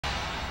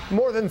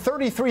More than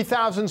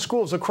 33,000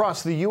 schools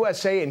across the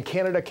USA and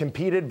Canada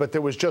competed, but there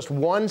was just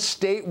one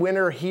state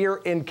winner here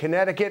in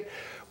Connecticut.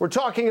 We're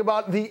talking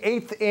about the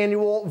 8th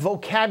annual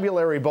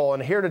Vocabulary Bowl,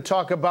 and here to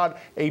talk about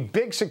a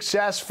big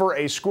success for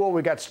a school,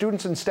 we got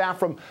students and staff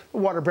from the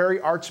Waterbury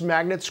Arts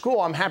Magnet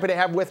School. I'm happy to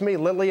have with me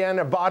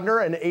Liliana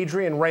Bodner and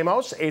Adrian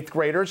Ramos, 8th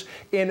graders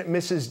in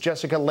Mrs.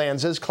 Jessica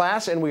Lanza's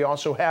class, and we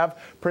also have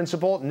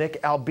Principal Nick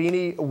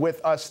Albini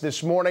with us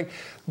this morning.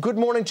 Good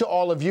morning to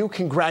all of you.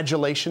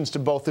 Congratulations to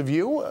both of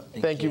you.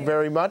 Thank you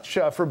very much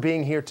for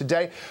being here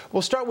today.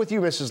 We'll start with you,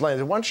 Mrs.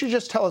 Lanza. Why don't you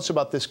just tell us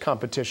about this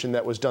competition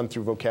that was done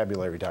through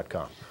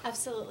vocabulary.com?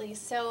 Absolutely.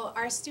 So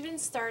our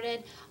students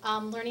started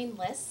learning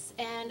lists,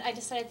 and I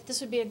decided that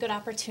this would be a good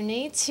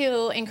opportunity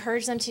to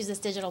encourage them to use this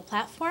digital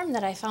platform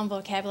that I found,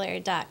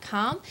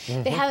 vocabulary.com.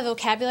 They have a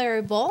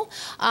vocabulary bowl,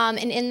 and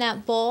in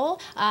that bowl,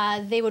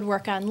 they would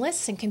work on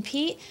lists and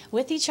compete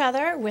with each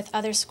other, with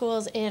other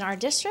schools in our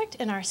district,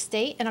 in our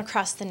state, and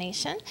across the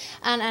nation.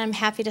 And I'm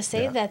happy to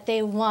say that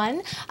they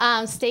won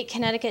state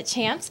Connecticut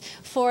champs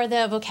for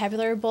the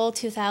Vocabulary Bowl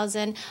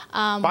 2000.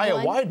 By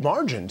a wide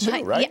margin,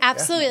 too, right? Yeah,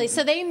 absolutely.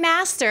 So they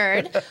mastered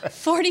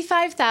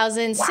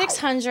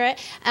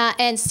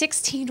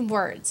 45,616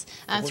 words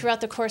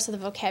throughout the course of the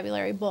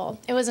Vocabulary Bowl.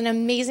 It was an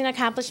amazing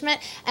accomplishment,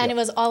 and it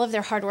was all of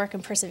their hard work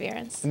and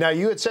perseverance. Now,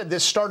 you had said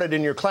this started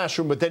in your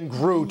classroom, but then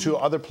grew to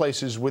other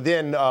places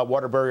within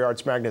Waterbury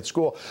Arts Magnet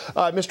School.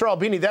 Mr.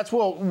 Albini, that's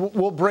where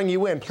we'll bring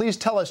you in. Please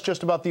tell us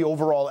just about the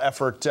overall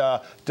effort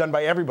done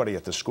by everybody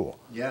at the school.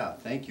 Yeah,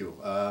 thank you.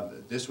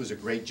 This was a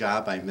great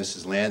job by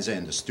Mrs. Lanza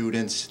and the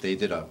students. They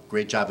did a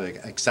great job of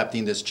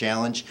accepting this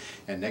challenge,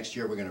 and next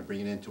year we're going to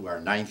bring it into our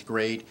 9th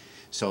grade.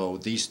 So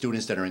these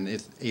students that are in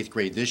 8th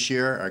grade this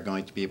year are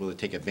going to be able to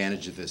take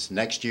advantage of this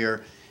next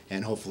year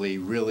and hopefully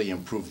really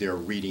improve their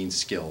reading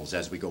skills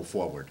as we go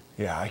forward.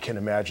 Yeah, I can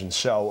imagine.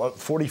 So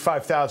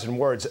 45,000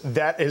 words,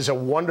 that is a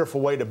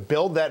wonderful way to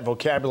build that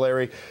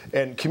vocabulary,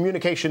 and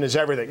communication is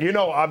everything. You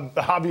know, I'm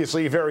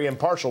obviously very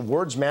impartial.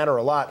 Words matter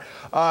a lot.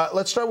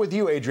 Let's start with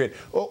you, Adrian.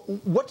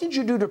 What did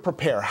you do to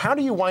prepare? How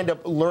do you wind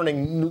up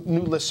learning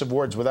new lists of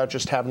words without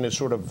just having to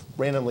sort of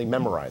randomly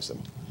memorize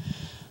them?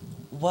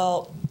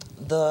 Well,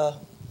 the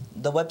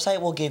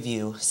website will give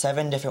you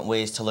 7 different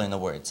ways to learn the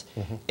words.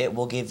 It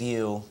will give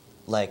you,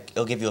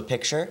 it'll give you a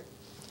picture,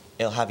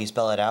 it'll have you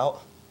spell it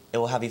out, it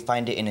will have you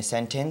find it in a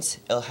sentence,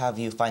 it'll have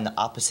you find the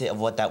opposite of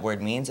what that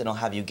word means, and it'll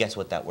have you guess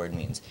what that word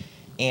means.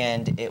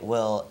 And it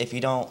will, if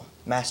you don't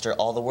master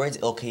all the words,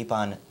 it'll keep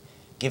on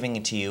giving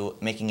it to you,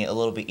 making it a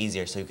little bit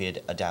easier so you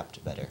could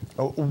adapt better.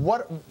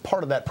 What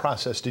part of that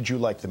process did you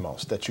like the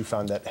most, that you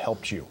found that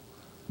helped you?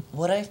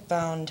 What I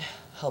found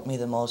helped me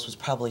the most was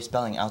probably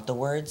spelling out the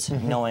words,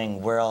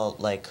 knowing where all,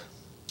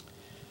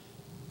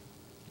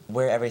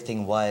 where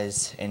everything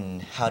was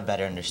and how to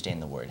better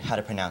understand the word, how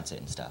to pronounce it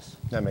and stuff.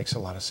 That makes a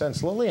lot of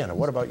sense. Liliana,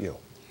 what about you?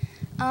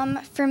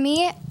 For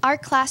me, our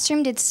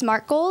classroom did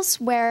SMART goals,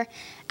 where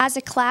as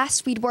a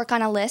class we'd work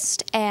on a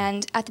list,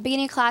 and at the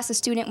beginning of class a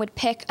student would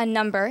pick a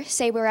number,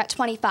 say we're at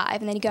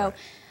 25, and then you go,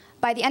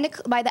 by the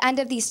end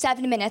of these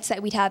 7 minutes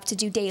that we'd have to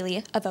do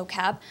daily a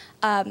vocab,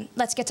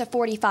 let's get to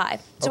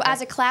 45. So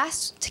as a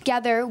class,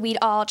 together, we'd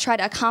all try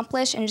to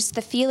accomplish, and just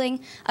the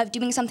feeling of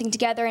doing something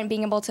together and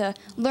being able to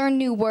learn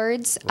new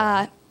words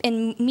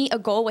and meet a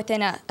goal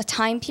within a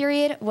time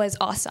period was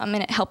awesome,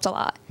 and it helped a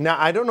lot. Now,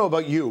 I don't know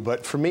about you,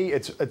 but for me,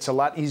 it's a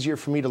lot easier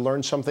for me to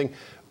learn something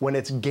when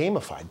it's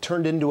gamified,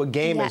 turned into a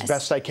game as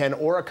best I can,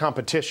 or a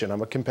competition.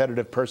 I'm a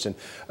competitive person.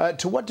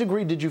 To what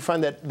degree did you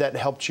find that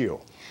helped you?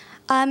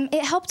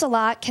 It helped a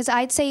lot, because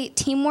I'd say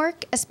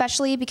teamwork,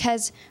 especially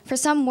because for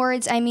some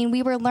words, I mean,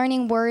 we were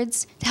learning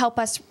words to help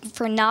us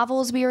for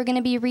novels we were going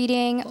to be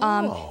reading,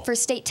 for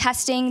state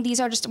testing. These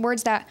are just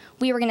words that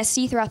we were going to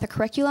see throughout the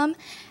curriculum.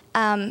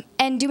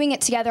 And doing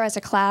it together as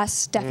a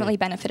class definitely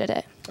benefited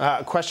it.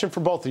 Question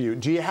for both of you.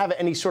 Do you have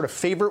any sort of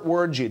favorite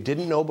words you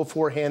didn't know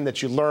beforehand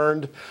that you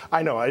learned?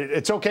 I know,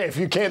 it's okay if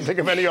you can't think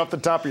of any off the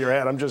top of your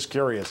head. I'm just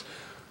curious.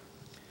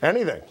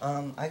 Anything?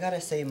 I gotta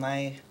say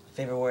my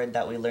favorite word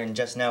that we learned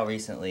just now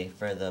recently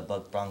for the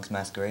Bronx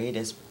Masquerade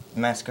is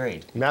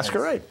masquerade.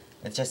 Masquerade.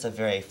 It's just a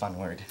very fun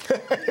word.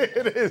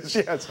 It is,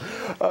 yes.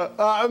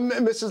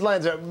 Mrs.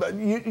 Lanza,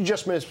 you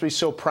just must be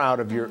so proud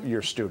of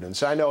your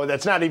students. I know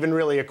that's not even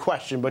really a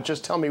question, but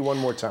just tell me one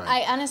more time.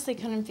 I honestly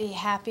couldn't be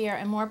happier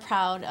and more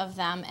proud of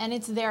them, and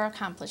it's their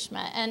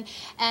accomplishment. And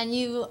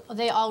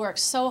they all worked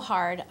so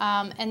hard,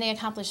 and they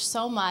accomplished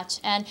so much.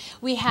 And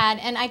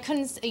I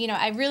couldn't,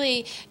 I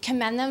really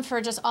commend them for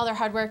just all their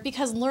hard work,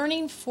 because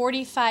learning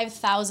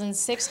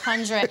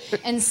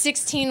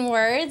 45,616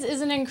 words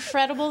is an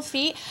incredible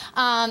feat.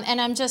 And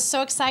I'm just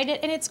so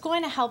excited, and it's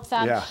going to help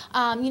them,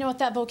 with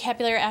that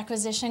vocabulary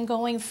acquisition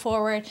going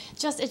forward,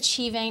 just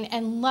achieving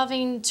and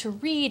loving to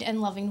read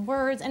and loving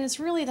words, and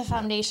it's really the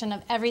foundation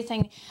of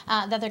everything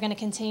that they're going to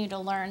continue to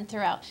learn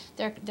throughout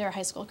their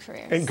high school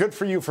careers. And good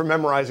for you for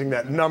memorizing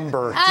that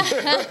number.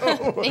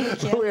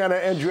 Thank you.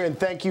 Liliana, Adrian,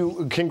 thank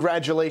you.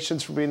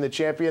 Congratulations for being the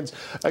champions.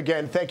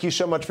 Again, thank you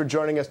so much for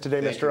joining us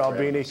today, Mr.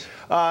 Albini.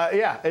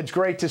 Yeah, it's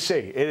great to see.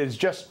 It is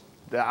just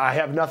I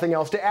have nothing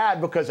else to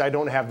add because I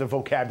don't have the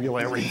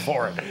vocabulary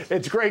for it.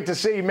 It's great to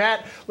see.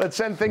 Matt, let's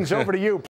send things over to you.